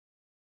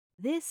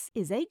This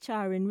is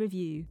HR in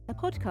Review, a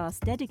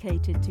podcast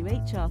dedicated to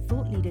HR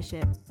thought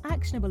leadership,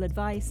 actionable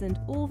advice, and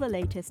all the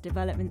latest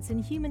developments in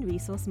human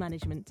resource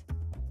management.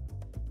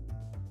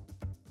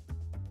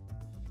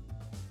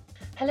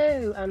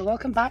 Hello and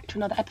welcome back to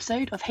another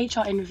episode of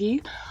HR in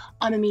Review.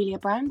 I'm Amelia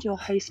Brand, your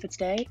host for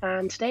today,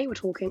 and today we're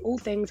talking all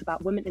things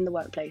about women in the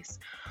workplace.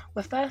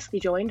 We're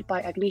firstly joined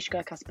by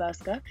Agnieszka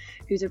Kasperska,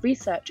 who's a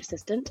research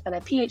assistant and a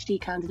PhD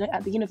candidate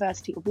at the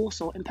University of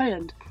Warsaw in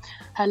Poland.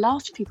 Her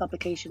last few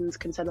publications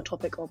concern the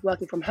topic of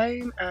working from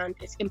home and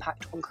its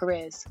impact on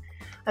careers.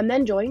 I'm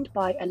then joined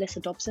by Elissa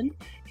Dobson,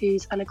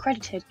 who's an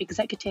accredited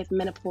executive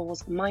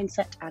menopause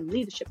mindset and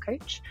leadership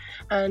coach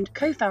and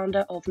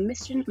co-founder of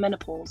Mission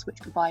Menopause,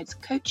 which provides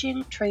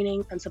coaching,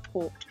 training and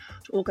support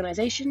to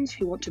organisations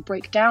who want to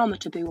break down the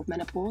taboo of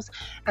menopause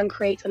and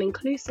create an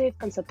inclusive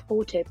and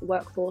supportive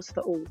workforce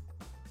for all.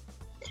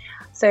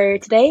 So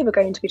today we're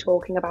going to be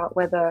talking about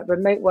whether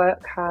remote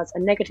work has a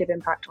negative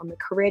impact on the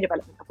career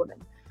development of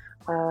women.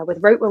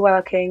 With remote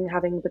working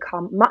having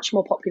become much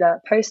more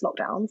popular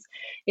post-lockdowns,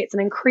 it's an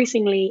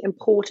increasingly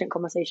important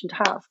conversation to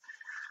have.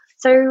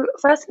 So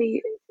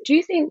firstly, do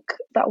you think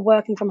that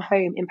working from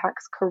home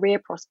impacts career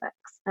prospects?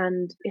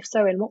 And if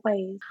so, in what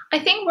ways? I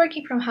think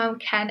working from home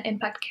can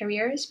impact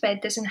careers, but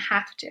it doesn't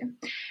have to.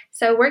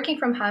 So working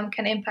from home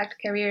can impact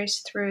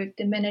careers through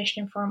diminished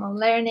informal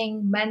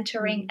learning,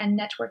 mentoring, and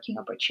networking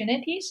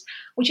opportunities,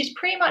 which is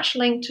pretty much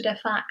linked to the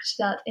fact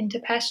that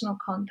interpersonal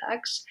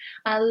contacts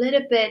are a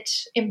little bit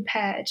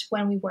impaired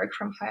when we work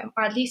from home,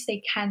 or at least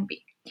they can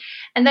be.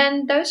 And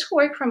then those who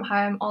work from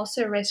home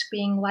also risk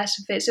being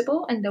less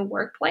visible in the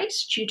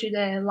workplace due to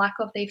the lack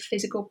of their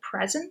physical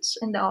presence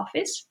in the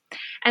office.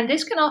 And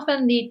this can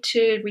often lead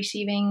to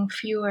receiving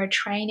fewer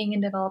training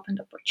and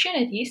development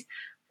opportunities,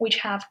 which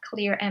have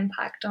clear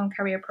impact on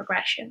career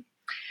progression.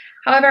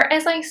 However,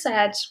 as I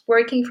said,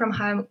 working from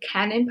home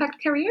can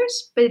impact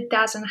careers, but it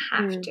doesn't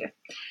have to.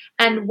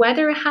 And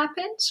whether it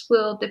happens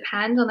will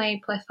depend on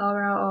a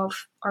plethora of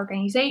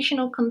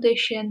organizational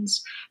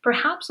conditions,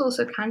 perhaps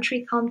also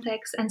country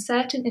context, and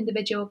certain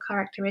individual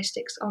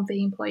characteristics of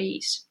the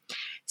employees.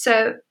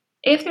 So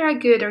if there are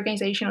good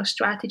organizational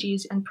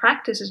strategies and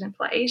practices in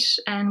place,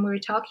 and we're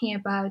talking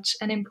about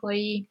an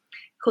employee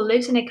who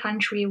lives in a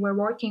country where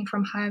working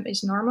from home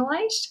is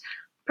normalized,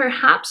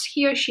 perhaps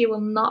he or she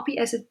will not be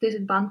as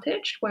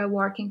disadvantaged while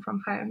working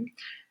from home.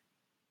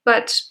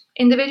 But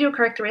individual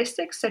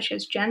characteristics such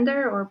as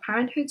gender or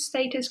parenthood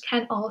status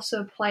can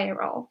also play a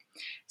role.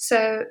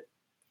 So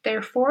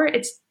therefore,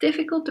 it's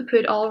difficult to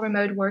put all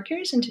remote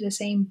workers into the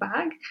same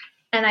bag.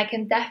 And I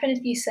can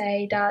definitely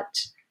say that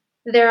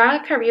there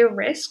are career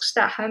risks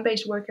that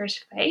home-based workers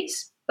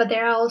face, but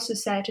there are also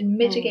certain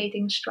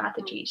mitigating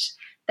strategies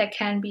that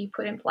can be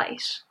put in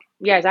place.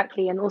 Yeah,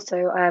 exactly. And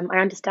also, I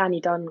understand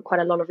you've done quite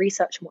a lot of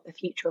research on what the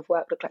future of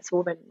work looks like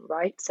for women,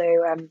 right? So,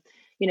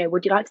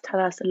 would you like to tell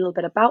us a little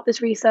bit about this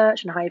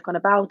research and how you've gone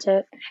about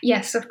it?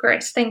 Yes, of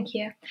course. Thank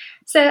you.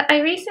 So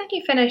I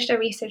recently finished a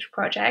research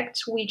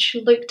project which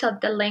looked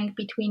at the link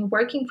between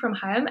working from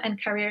home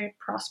and career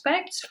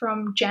prospects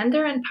from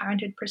gender and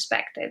parenthood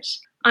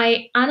perspectives.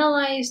 I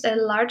analyzed a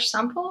large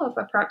sample of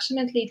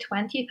approximately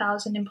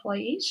 20,000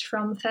 employees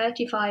from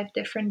 35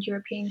 different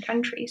European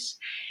countries.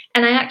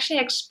 And I actually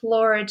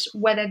explored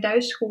whether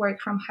those who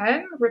work from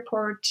home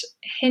report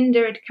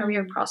hindered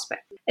career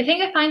prospects. I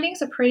think the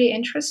findings are pretty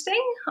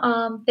interesting.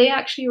 They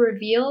actually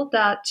reveal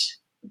that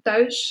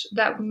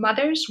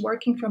mothers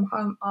working from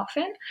home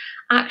often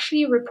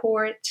actually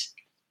report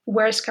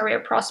worse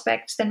career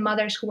prospects than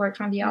mothers who work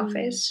from the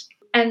office.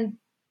 And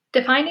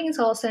the findings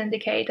also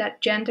indicate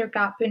that gender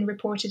gap in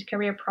reported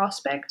career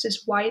prospects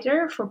is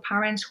wider for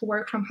parents who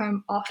work from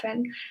home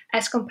often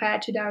as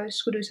compared to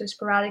those who do so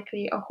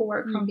sporadically or who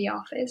work from the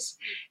office.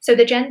 So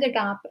the gender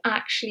gap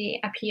actually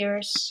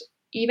appears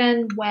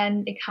even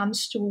when it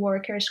comes to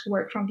workers who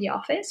work from the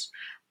office,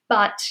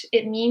 but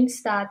it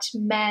means that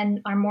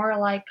men are more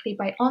likely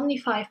by only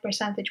 5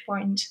 percentage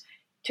points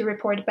to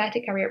report better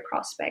career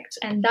prospects.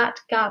 And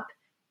that gap,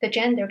 the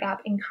gender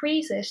gap,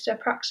 increases to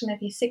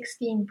approximately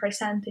 16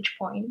 percentage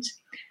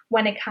points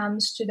when it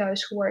comes to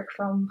those who work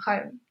from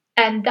home.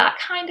 And that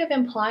kind of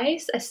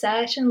implies a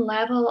certain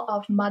level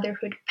of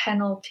motherhood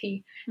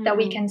penalty that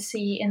we can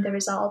see in the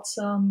results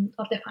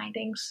of the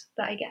findings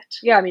that I get.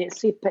 Yeah, I mean,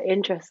 it's super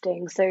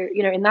interesting. So,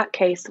 in that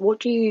case,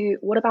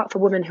 what about for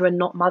women who are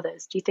not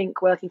mothers? Do you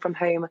think working from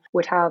home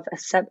would have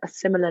a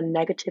similar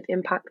negative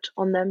impact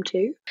on them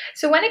too?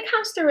 So when it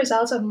comes to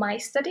results of my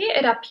study,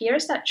 it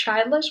appears that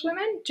childless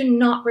women do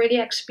not really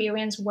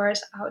experience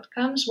worse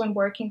outcomes when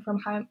working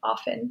from home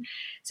often.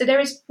 So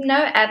there is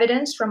no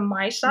evidence from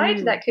my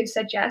side that could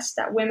suggest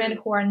that women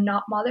who are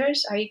not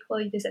mothers are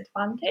equally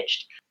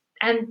disadvantaged.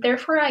 And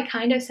therefore, I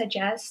kind of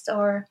suggest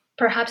or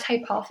perhaps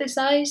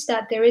hypothesize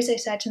that there is a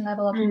certain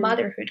level of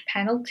motherhood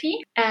penalty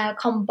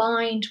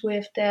combined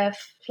with the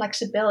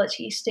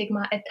flexibility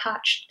stigma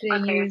attached to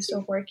the use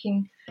of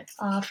working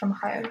from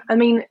home. I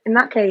mean, in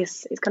that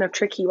case, it's kind of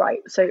tricky, right?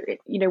 So,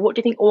 what do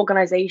you think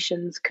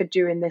organizations could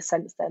do in this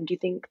sense then? Do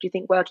you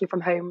think working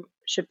from home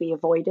should be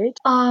avoided?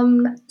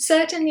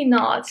 Certainly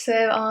not.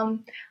 So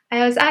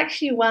I was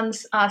actually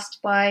once asked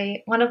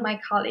by one of my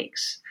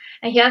colleagues,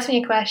 and he asked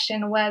me a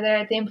question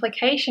whether the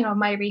implication of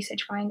my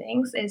research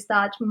findings is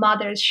that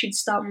mothers should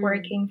stop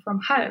working from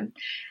home.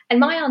 And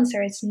my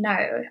answer is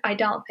no, I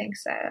don't think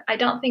so. I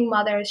don't think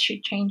mothers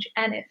should change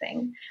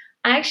anything.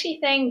 I actually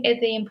think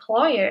the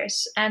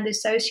employers and the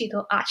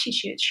societal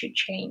attitudes should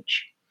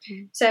change.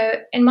 So,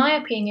 in my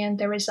opinion,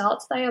 the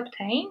results they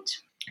obtained,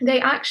 they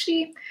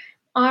actually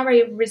are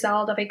a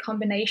result of a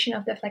combination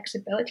of the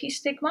flexibility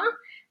stigma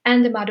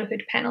and the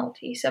motherhood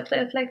penalty. So,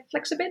 the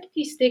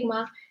flexibility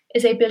stigma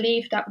is a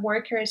belief that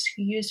workers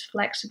who use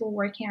flexible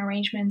working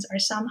arrangements are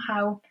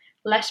somehow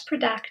less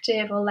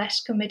productive or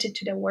less committed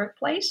to the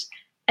workplace,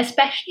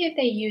 especially if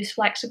they use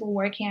flexible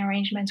working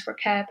arrangements for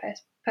care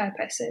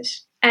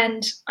purposes.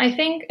 And I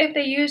think if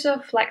the use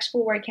of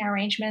flexible working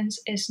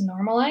arrangements is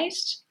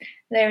normalized,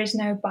 there is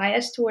no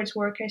bias towards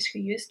workers who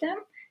use them,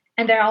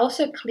 and there are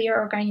also clear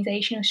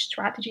organizational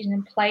strategies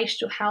in place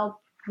to help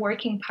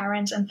working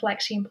parents and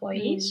flexi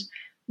employees.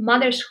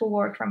 Mothers who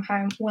work from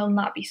home will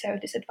not be so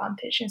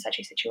disadvantaged in such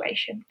a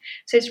situation.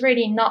 So it's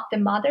really not the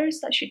mothers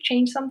that should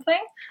change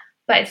something,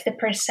 but it's the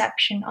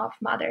perception of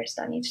mothers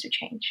that needs to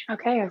change.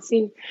 Okay, I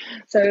see.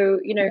 So,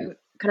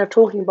 kind of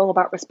talking more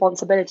about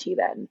responsibility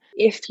then,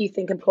 if you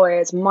think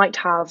employers might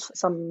have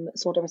some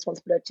sort of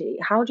responsibility,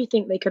 how do you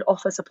think they could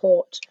offer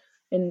support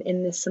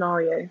in this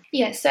scenario?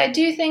 Yes, I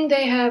do think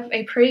they have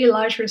a pretty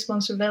large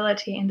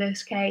responsibility in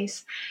this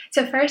case.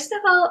 So first of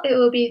all, it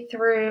will be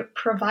through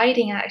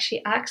providing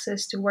actually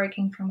access to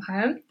working from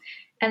home.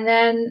 And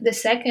then the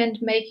second,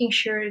 making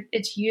sure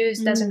its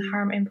use doesn't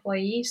harm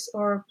employees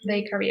or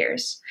their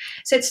careers.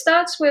 So it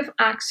starts with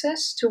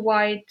access to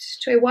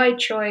a wide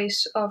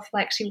choice of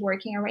flexi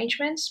working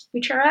arrangements,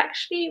 which are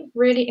actually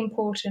really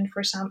important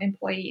for some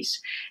employees.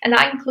 And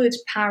that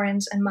includes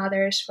parents and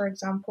mothers, for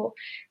example,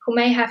 who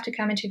may have to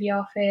come into the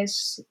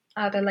office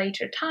at a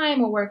later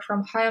time or work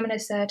from home on a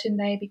certain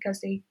day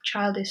because the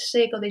child is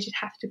sick or they just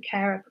have to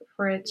care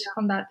for it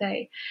on that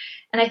day.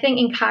 And I think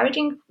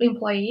encouraging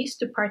employees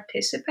to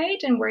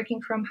participate in working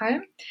from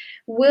home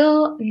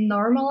will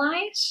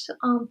normalize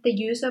the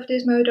use of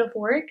this mode of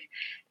work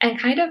and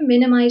kind of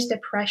minimize the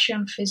pressure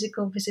on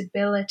physical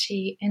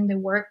visibility in the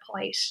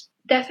workplace.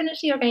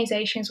 Definitely,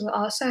 organizations will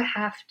also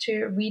have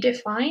to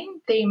redefine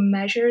the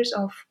measures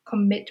of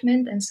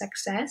commitment and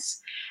success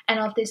and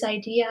of this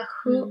idea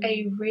who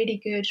a really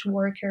good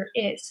worker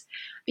is.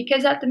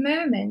 Because at the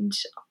moment,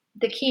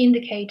 the key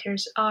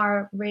indicators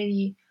are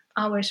really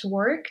hours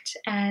worked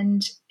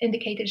and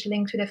indicators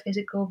linked to the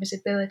physical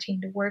visibility in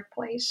the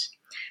workplace.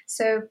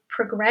 So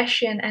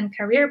progression and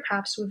career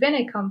paths within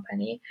a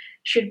company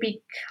should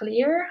be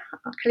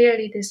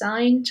clearly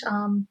designed.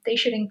 They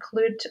should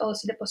include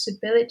also the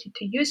possibility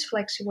to use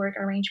flexi work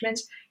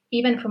arrangements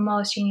even for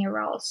more senior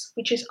roles,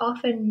 which is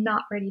often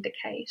not really the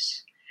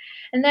case.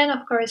 And then,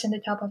 of course, on the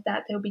top of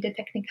that, there will be the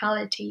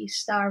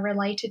technicalities that are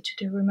related to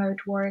the remote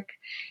work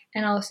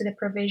and also the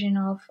provision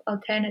of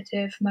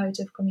alternative modes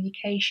of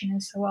communication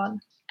and so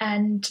on.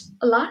 And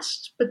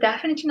last, but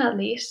definitely not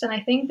least, and I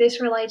think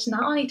this relates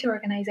not only to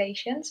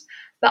organizations,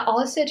 but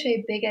also to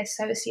a bigger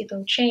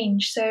societal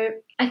change. So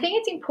I think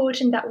it's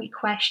important that we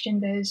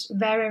question those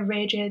very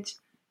rigid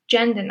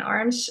gender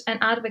norms and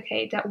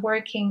advocate that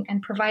working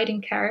and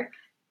providing care,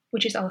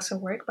 which is also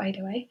work, by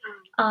the way,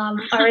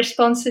 are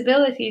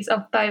responsibilities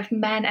of both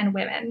men and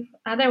women.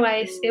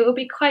 Otherwise, it will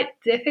be quite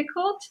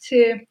difficult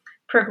to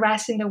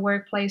progress in the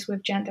workplace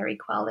with gender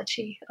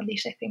equality. At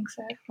least I think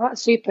so.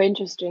 That's super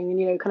interesting.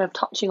 And, kind of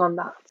touching on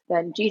that,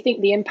 then, do you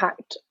think the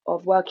impact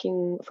of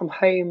working from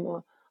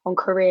home on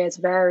careers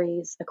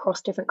varies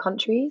across different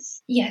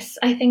countries? Yes,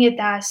 I think it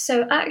does.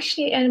 So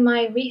actually in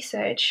my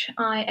research,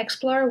 I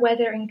explore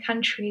whether in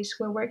countries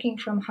where working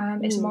from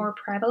home is more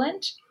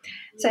prevalent.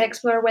 So I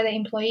explore whether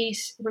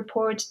employees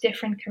report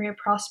different career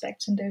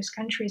prospects in those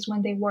countries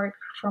when they work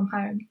from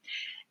home.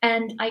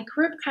 And I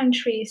group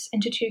countries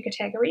into two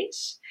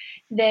categories.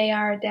 They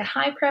are the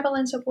high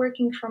prevalence of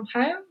working from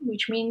home,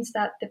 which means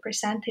that the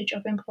percentage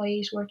of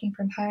employees working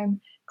from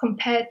home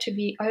compared to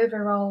the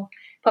overall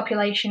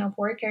population of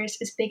workers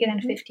is bigger than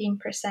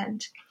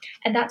 15%.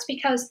 And that's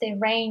because the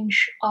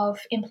range of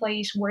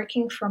employees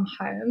working from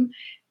home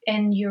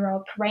in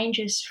Europe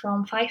ranges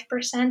from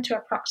 5% to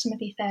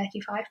approximately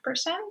 35%,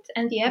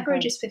 and the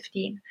average is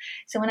 15%.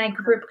 So when I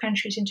group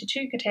countries into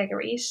two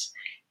categories,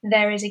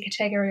 there is a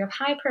category of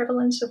high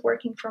prevalence of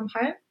working from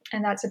home,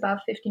 and that's above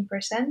 15%.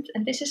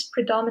 And this is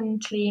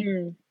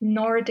predominantly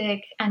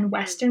Nordic and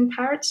Western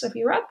parts of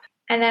Europe.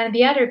 And then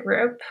the other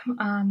group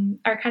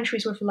are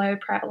countries with low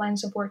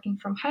prevalence of working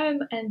from home,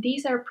 and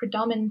these are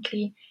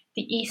predominantly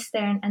the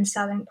eastern and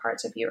southern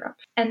parts of Europe.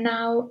 And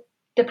now,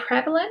 The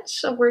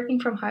prevalence of working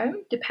from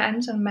home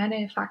depends on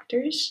many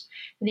factors.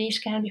 These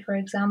can be, for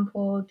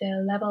example,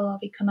 the level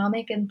of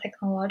economic and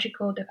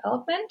technological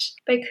development,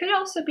 but it could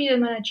also be the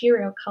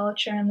managerial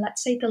culture and,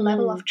 let's say, the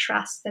level of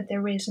trust that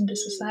there is in the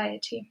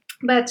society.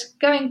 But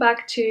going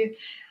back to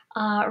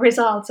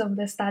results of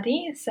the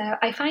study. So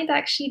I find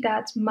actually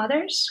that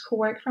mothers who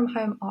work from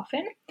home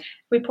often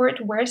report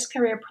worse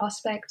career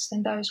prospects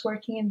than those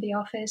working in the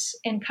office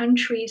in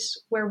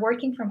countries where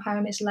working from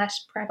home is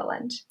less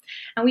prevalent.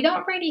 And we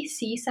don't really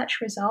see such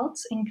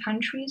results in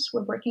countries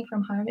where working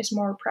from home is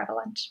more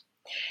prevalent.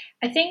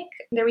 I think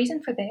the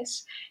reason for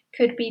this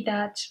could be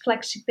that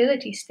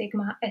flexibility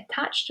stigma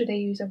attached to the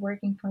use of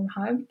working from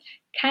home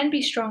can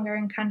be stronger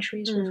in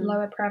countries with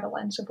lower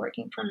prevalence of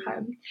working from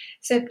home.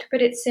 So to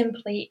put it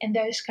simply, in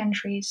those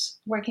countries,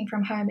 working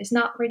from home is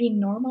not really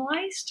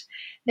normalized.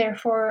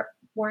 Therefore,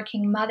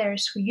 working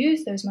mothers who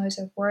use those modes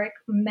of work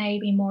may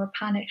be more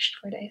punished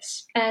for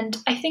this. And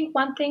I think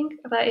one thing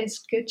that is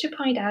good to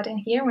point out in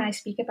here when I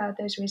speak about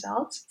those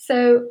results,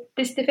 so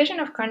this division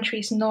of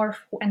countries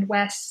north and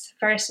west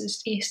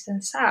versus east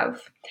and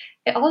south,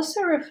 it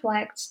also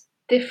reflects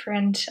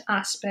different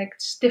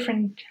aspects,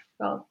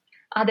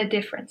 other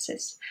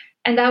differences.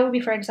 And that would be,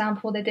 for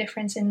example, the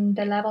difference in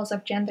the levels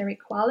of gender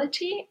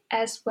equality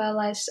as well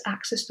as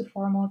access to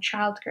formal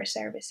childcare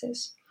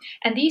services.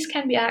 And these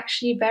can be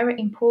actually very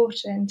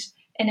important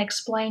in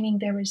explaining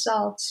the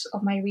results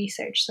of my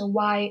research. So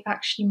why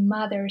actually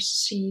mothers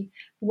see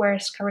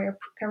worse career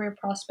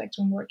prospects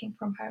when working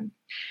from home.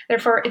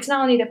 Therefore, it's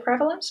not only the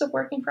prevalence of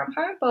working from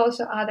home, but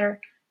also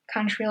other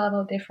country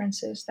level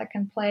differences that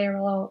can play a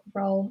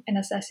role in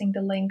assessing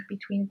the link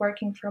between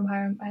working from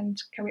home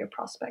and career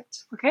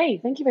prospects. Okay,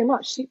 thank you very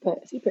much.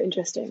 Super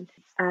interesting.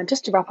 And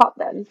just to wrap up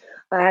then,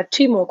 I have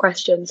two more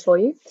questions for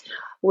you,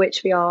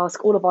 which we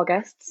ask all of our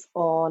guests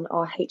on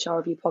our HR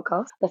Review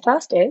podcast. The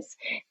first is,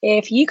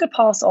 if you could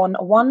pass on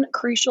one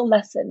crucial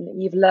lesson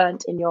you've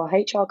learned in your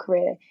HR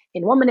career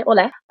in 1 minute or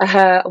less,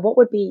 what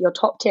would be your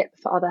top tip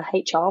for other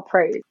HR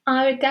pros?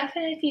 I would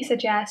definitely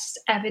suggest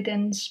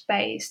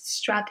evidence-based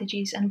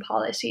strategies and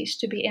policies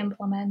to be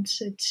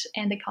implemented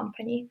in the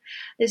company.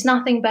 There's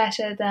nothing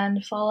better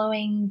than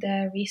following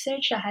the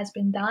research that has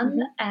been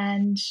done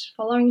and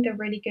following the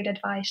really good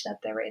advice that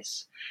there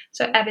is.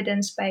 So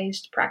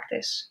evidence-based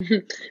practice.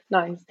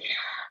 Nice.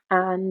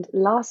 And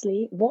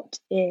lastly, what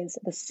is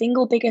the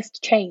single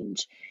biggest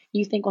change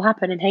you think will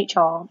happen in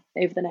HR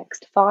over the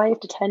next 5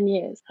 to 10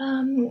 years?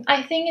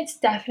 I think it's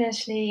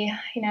definitely,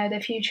 the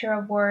future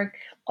of work,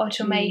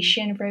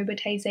 automation,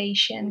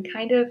 robotization,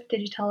 kind of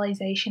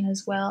digitalization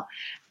as well.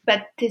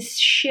 But this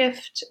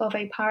shift of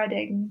a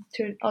paradigm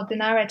of the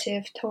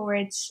narrative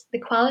towards the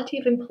quality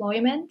of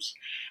employment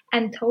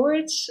and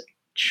towards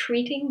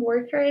treating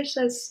workers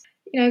as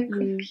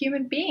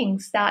human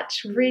beings that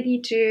really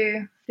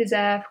do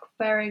deserve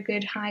very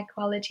good, high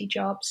quality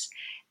jobs.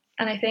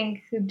 And I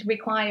think it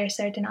requires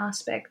certain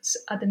aspects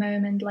at the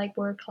moment, like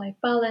work-life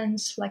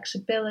balance,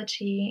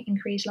 flexibility,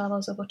 increased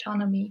levels of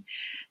autonomy.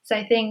 So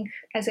I think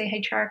as a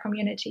HR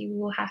community, we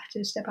will have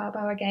to step up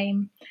our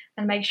game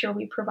and make sure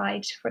we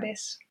provide for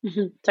this.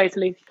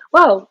 Totally.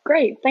 Well,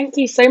 great. Thank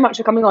you so much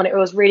for coming on. It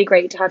was really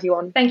great to have you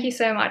on. Thank you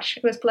so much.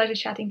 It was a pleasure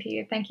chatting to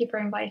you. Thank you for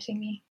inviting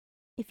me.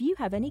 If you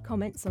have any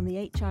comments on the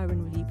HR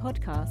in Review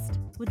podcast,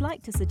 would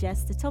like to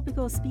suggest a topic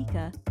or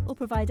speaker, or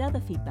provide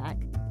other feedback,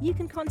 you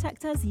can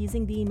contact us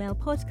using the email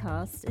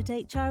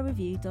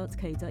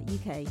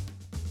podcast@hrreview.co.uk.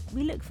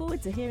 We look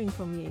forward to hearing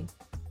from you.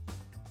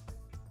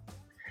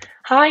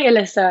 Hi,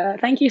 Elissa.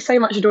 Thank you so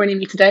much for joining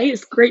me today.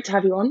 It's great to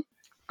have you on.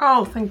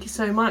 Oh, thank you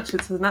so much.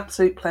 It's an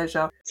absolute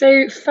pleasure.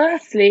 So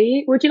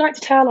firstly, would you like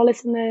to tell our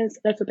listeners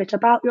a little bit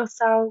about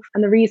yourself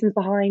and the reasons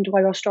behind why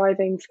you're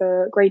striving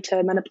for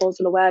greater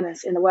menopausal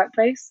awareness in the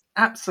workplace?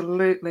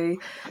 Absolutely.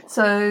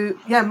 So,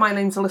 my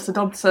name's Elissa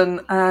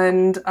Dobson,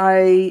 and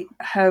I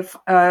have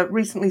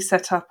recently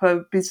set up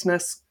a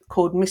business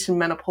called Mission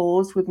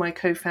Menopause with my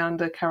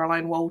co-founder,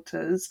 Caroline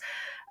Walters.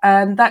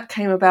 And that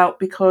came about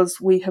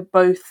because we have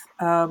both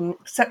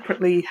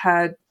separately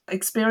had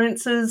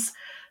experiences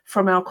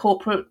from our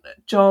corporate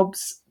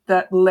jobs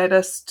that led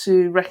us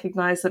to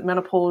recognise that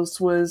menopause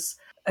was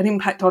an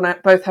impact on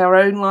both our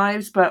own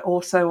lives, but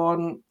also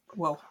on,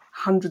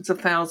 hundreds of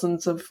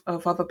thousands of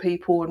other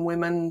people and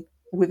women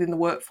within the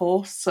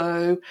workforce.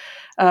 So,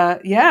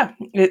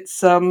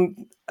 it's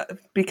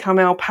become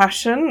our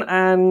passion,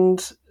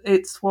 and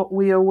it's what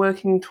we are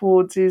working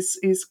towards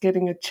is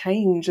getting a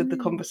change of the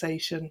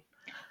conversation.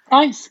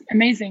 Nice,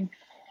 amazing.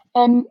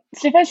 So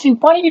firstly,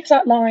 why don't you just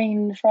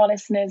outline for our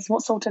listeners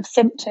what sort of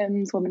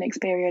symptoms women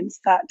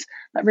experience that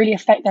really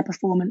affect their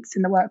performance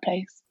in the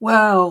workplace?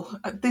 Well,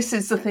 this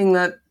is the thing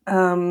that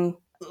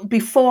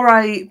before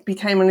I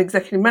became an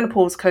executive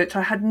menopause coach,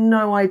 I had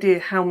no idea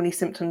how many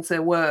symptoms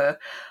there were.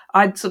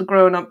 I'd sort of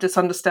grown up just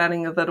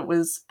understanding that it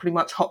was pretty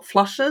much hot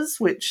flushes,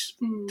 which,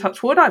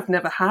 touch wood, I've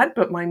never had,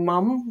 but my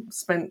mum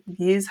spent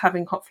years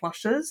having hot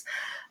flushes.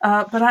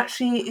 But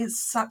actually, it's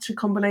such a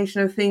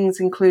combination of things,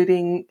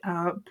 including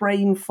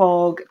brain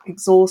fog,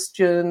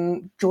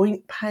 exhaustion,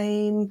 joint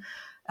pain,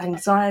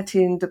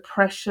 anxiety and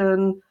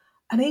depression,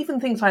 and even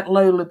things like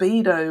low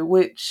libido,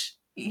 which,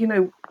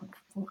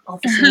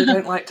 obviously we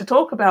don't like to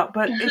talk about,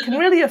 but it can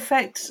really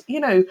affect,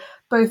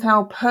 both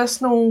our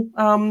personal,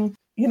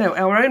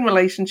 our own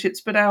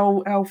relationships, but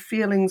our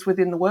feelings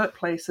within the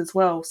workplace as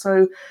well.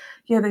 So,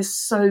 yeah, there's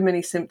so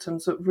many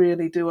symptoms that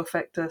really do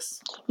affect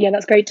us. Yeah,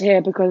 that's great to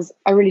hear, because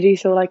I really do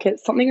feel like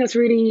it's something that's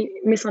really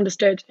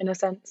misunderstood in a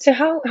sense. So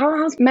how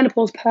has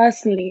menopause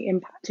personally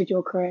impacted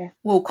your career?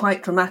 Well,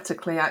 quite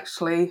dramatically,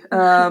 actually.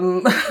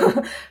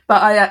 But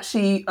I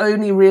actually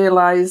only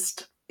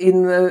realised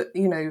in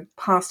the,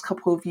 past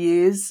couple of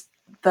years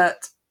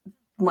that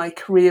my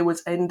career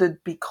was ended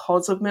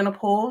because of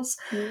menopause.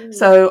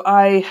 So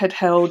I had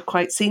held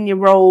quite senior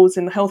roles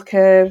in the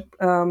healthcare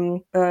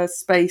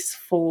space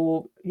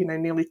for,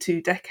 nearly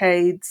 2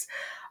 decades.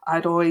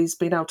 I'd always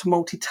been able to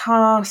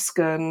multitask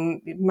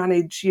and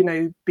manage,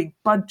 big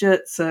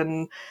budgets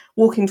and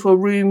walk into a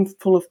room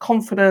full of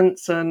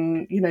confidence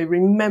and,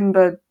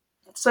 remember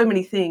so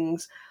many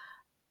things.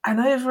 And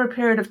over a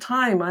period of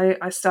time,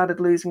 I started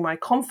losing my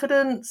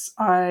confidence.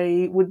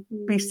 I would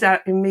be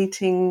sat in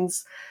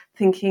meetings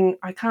thinking,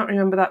 I can't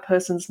remember that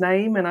person's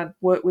name, and I'd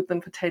worked with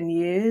them for 10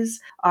 years.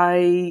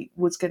 I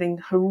was getting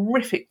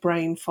horrific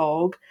brain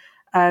fog,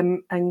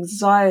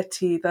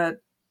 anxiety that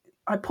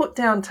I put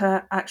down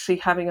to actually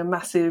having a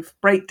massive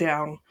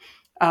breakdown.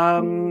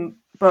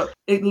 But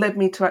it led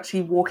me to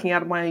actually walking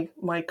out of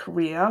my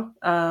career,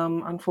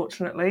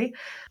 unfortunately.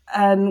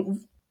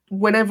 And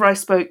whenever I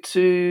spoke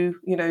to,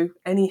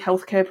 any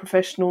healthcare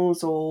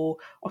professionals or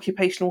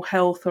occupational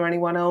health or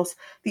anyone else,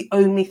 the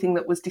only thing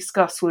that was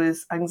discussed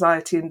was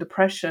anxiety and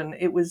depression.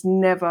 It was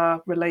never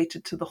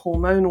related to the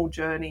hormonal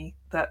journey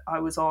that I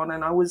was on.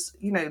 And I was,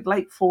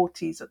 late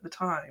 40s at the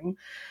time.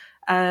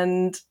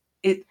 And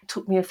it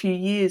took me a few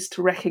years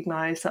to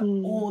recognise that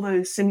all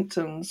those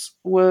symptoms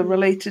were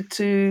related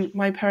to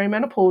my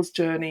perimenopause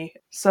journey.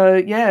 So,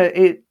 yeah,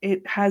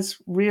 it has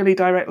really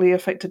directly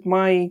affected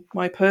my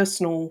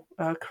personal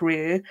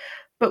career.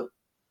 But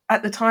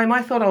at the time,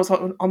 I thought I was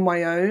on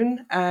my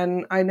own,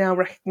 and I now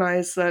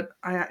recognise that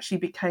I actually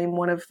became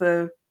one of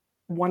the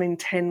 1 in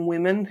 10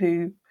 women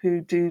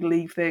who do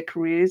leave their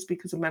careers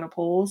because of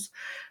menopause,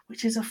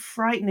 which is a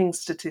frightening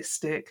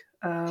statistic.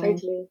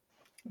 Totally.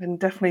 And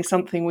definitely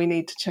something we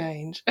need to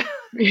change.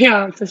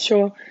 Yeah, for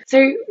sure.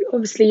 So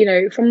obviously,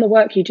 from the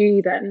work you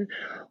do then,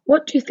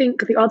 what do you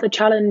think the other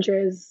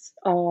challenges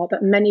are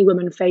that many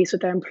women face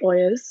with their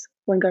employers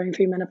when going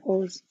through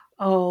menopause?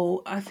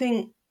 Oh, I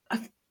think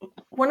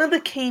one of the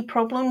key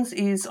problems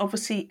is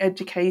obviously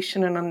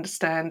education and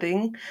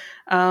understanding.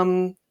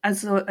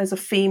 As a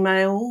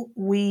female,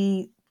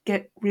 we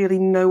get really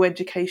no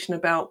education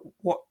about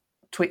what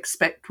to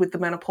expect with the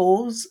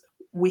menopause.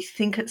 We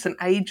think it's an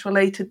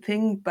age-related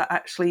thing, but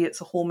actually it's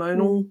a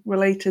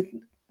hormonal-related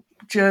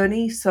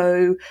journey.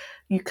 So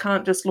you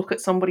can't just look at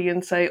somebody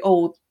and say,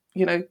 oh,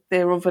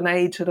 they're of an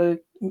age that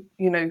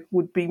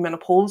would be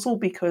menopausal,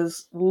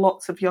 because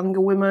lots of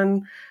younger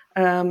women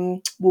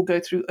will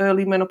go through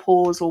early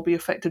menopause or be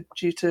affected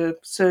due to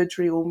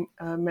surgery or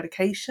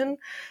medication.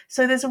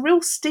 So there's a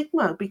real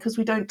stigma because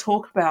we don't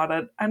talk about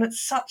it. And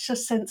it's such a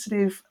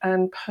sensitive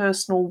and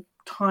personal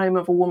time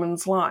of a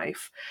woman's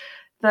life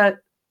that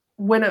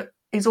when it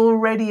is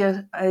already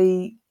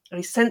a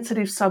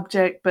sensitive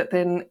subject, but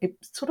then it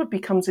sort of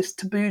becomes this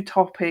taboo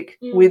topic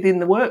within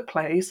the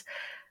workplace,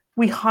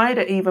 we hide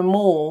it even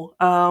more.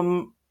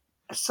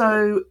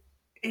 So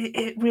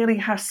it really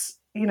has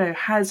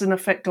an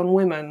effect on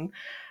women,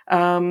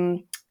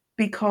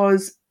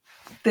 because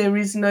there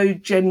is no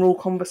general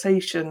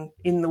conversation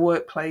in the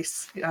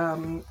workplace.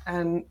 And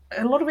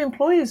a lot of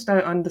employers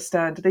don't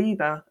understand it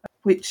either,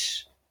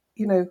 which,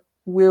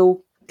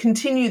 will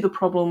continue the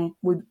problem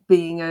with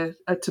being a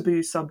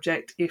taboo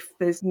subject if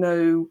there's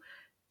no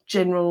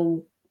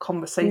general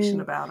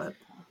conversation about it.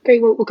 Great.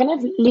 Well, we're kind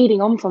of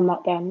leading on from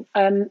that then.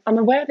 I'm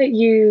aware that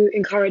you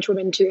encourage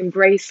women to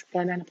embrace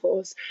their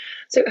menopause.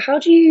 So how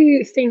do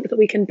you think that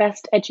we can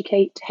best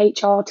educate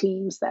HR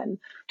teams then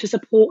to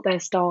support their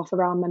staff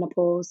around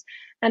menopause?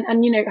 And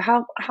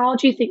how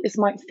do you think this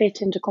might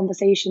fit into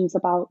conversations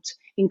about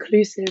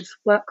inclusive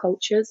work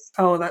cultures?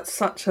 Oh, that's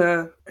such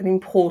an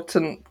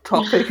important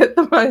topic at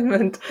the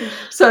moment.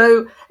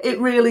 So it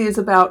really is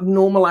about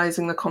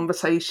normalising the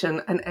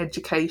conversation and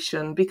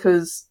education,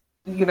 because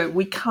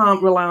we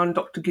can't rely on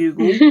Dr.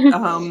 Google.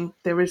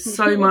 There is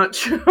so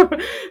much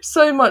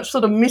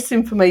sort of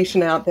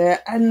misinformation out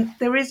there, and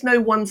there is no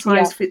one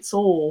size fits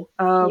all.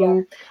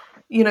 I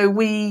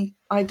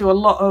do a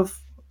lot of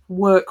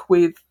work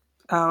with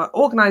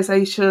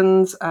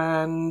organisations,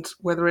 and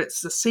whether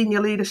it's the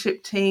senior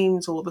leadership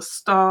teams or the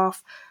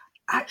staff,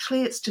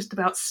 actually it's just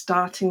about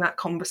starting that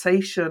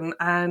conversation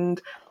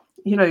and,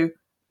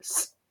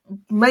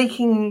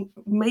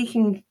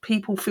 making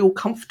people feel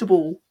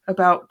comfortable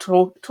about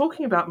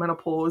talking about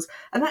menopause.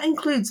 And that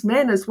includes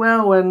men as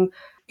well. And,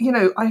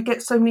 I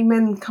get so many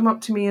men come up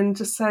to me and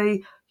just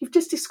say, you've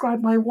just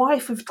described my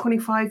wife of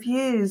 25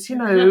 years,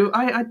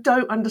 I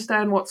don't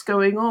understand what's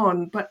going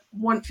on. But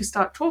once you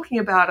start talking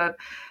about it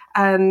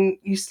and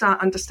you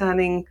start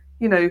understanding,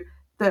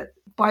 that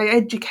by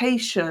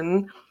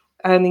education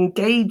and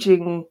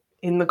engaging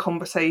in the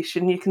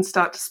conversation, you can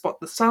start to spot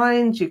the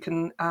signs. You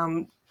can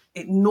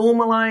it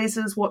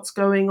normalizes what's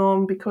going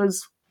on,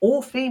 because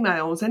all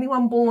females,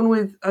 anyone born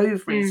with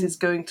ovaries is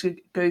going to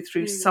go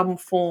through some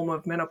form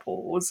of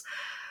menopause.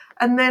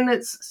 And then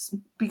it's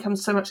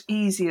becomes so much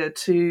easier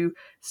to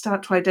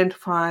start to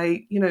identify,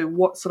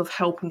 what sort of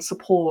help and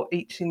support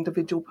each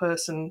individual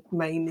person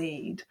may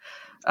need.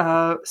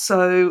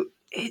 So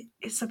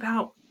it's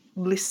about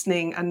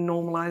listening and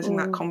normalizing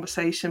that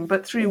conversation,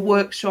 but through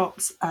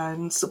workshops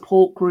and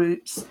support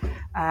groups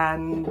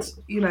and,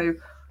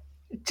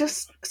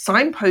 just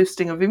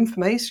signposting of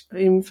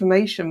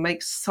information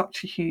makes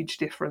such a huge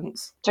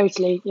difference.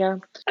 Totally, yeah.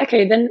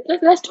 Okay, then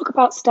let's talk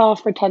about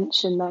staff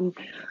retention then.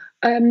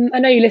 I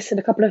know you listed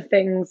a couple of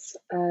things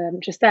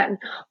just then,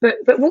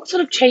 but what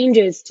sort of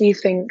changes do you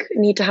think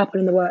need to happen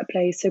in the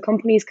workplace so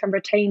companies can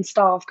retain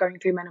staff going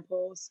through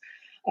menopause?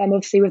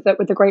 Obviously, with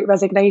the great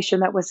resignation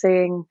that we're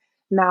seeing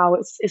now,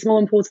 it's more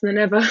important than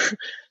ever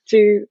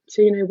to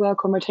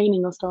work on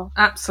retaining your staff.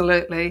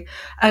 Absolutely,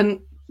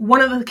 and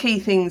one of the key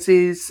things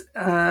is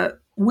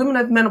women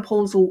of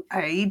menopausal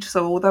age.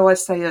 So although I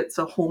say it's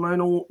a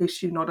hormonal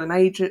issue, not an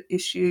age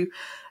issue,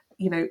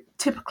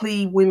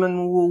 typically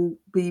women will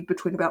be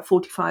between about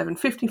 45 and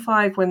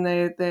 55 when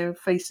they're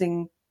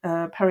facing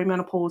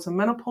perimenopause and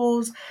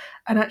menopause.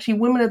 And actually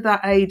women of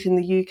that age in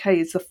the UK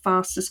is the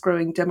fastest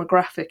growing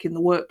demographic in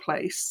the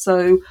workplace.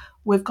 So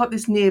we've got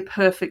this near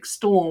perfect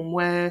storm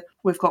where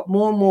we've got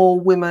more and more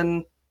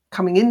women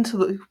coming into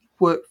the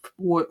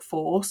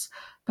workforce,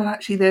 but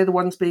actually they're the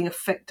ones being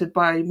affected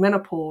by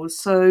menopause.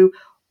 So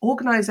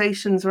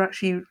organisations are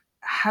actually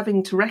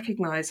having to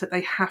recognise that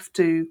they have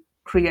to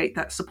create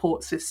that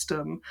support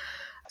system.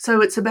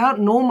 So it's about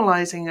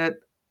normalising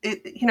it.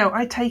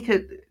 I take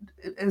it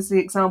as the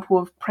example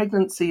of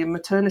pregnancy and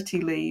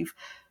maternity leave.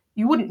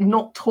 You wouldn't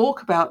not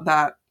talk about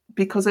that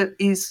because it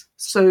is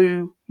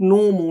so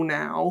normal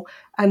now,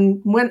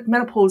 and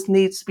menopause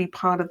needs to be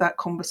part of that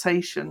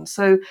conversation.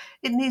 So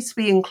it needs to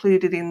be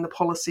included in the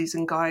policies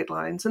and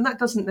guidelines, and that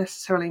doesn't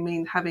necessarily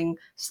mean having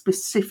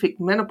specific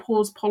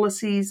menopause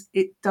policies.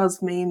 It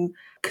does mean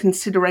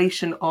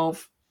consideration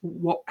of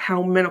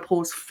how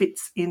menopause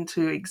fits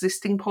into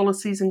existing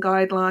policies and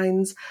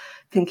guidelines,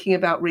 thinking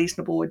about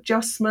reasonable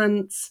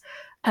adjustments,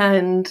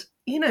 and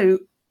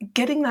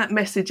getting that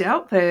message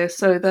out there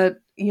so that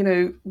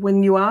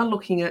when you are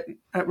looking at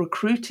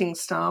recruiting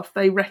staff,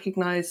 they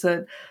recognise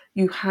that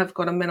you have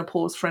got a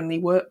menopause-friendly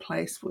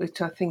workplace, which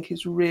I think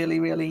is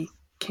really, really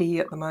key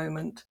at the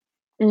moment.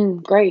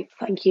 Great,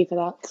 thank you for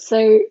that.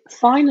 So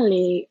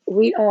finally,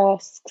 we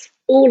asked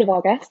all of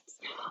our guests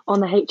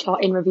on the HR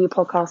in Review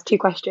podcast 2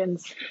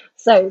 questions.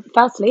 So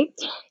firstly,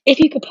 if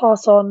you could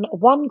pass on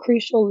one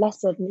crucial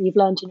lesson that you've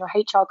learned in your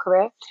HR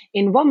career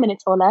in 1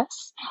 minute or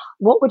less,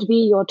 what would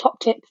be your top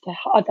tip for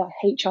other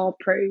HR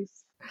pros?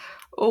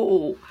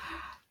 Oh,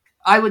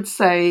 I would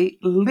say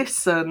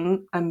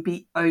listen and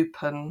be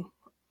open.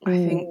 I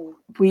think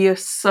we're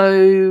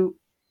so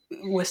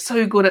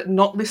good at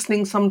not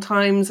listening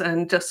sometimes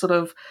and just sort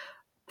of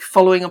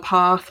following a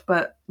path,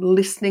 but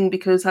listening,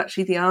 because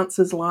actually the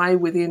answers lie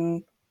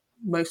within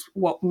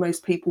what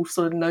most people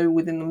sort of know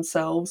within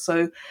themselves.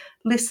 So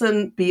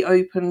listen, be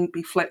open,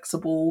 be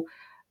flexible,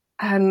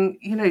 and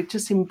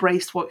just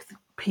embrace what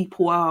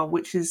people are,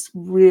 which is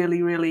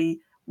really,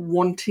 really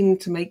wanting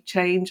to make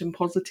change and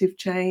positive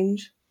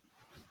change.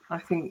 I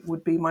think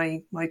would be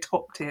my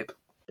top tip.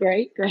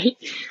 Great.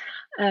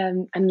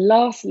 And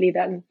lastly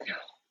then,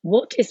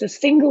 what is the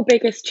single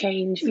biggest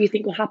change you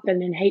think will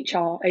happen in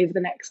HR over the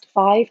next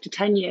 5 to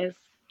 10 years?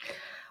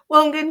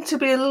 Well, I'm going to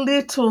be a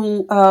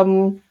little,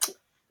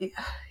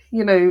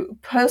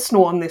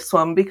 personal on this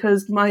one,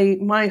 because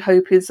my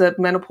hope is that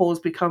menopause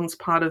becomes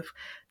part of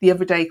the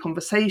everyday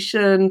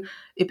conversation.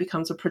 It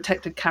becomes a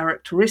protected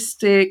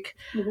characteristic,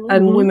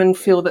 and women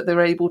feel that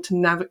they're able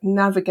to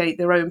navigate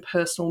their own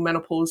personal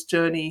menopause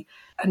journey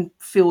and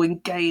feel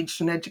engaged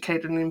and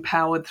educated and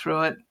empowered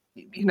through it.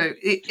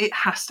 It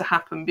has to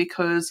happen,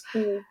 because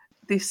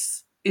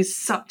this is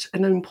such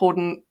an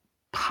important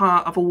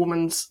part of a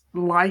woman's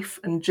life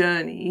and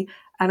journey.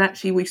 And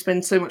actually we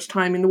spend so much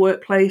time in the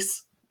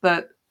workplace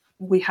that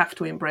we have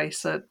to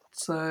embrace it.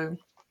 So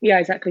yeah,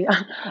 exactly.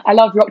 I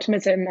love your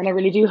optimism, and I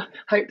really do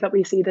hope that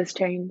we see this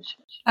change.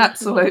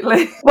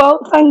 Absolutely. Well,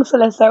 thanks,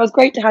 Elissa. It was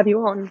great to have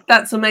you on.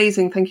 That's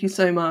amazing. Thank you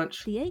so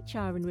much. The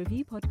HR in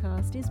Review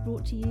podcast is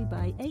brought to you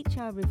by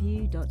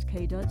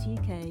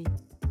hrreview.co.uk.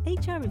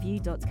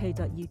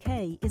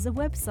 hrreview.co.uk is a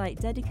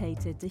website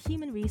dedicated to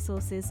human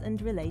resources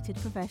and related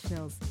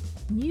professionals.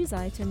 News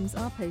items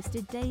are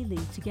posted daily,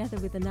 together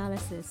with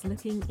analysis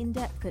looking in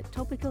depth at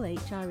topical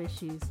HR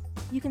issues.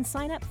 You can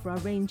sign up for our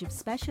range of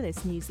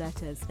specialist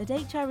newsletters at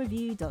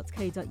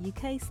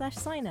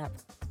hrreview.co.uk/sign-up,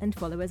 and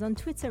follow us on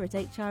Twitter at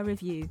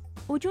hrreview,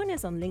 or join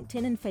us on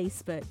LinkedIn and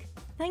Facebook.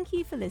 Thank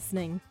you for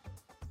listening.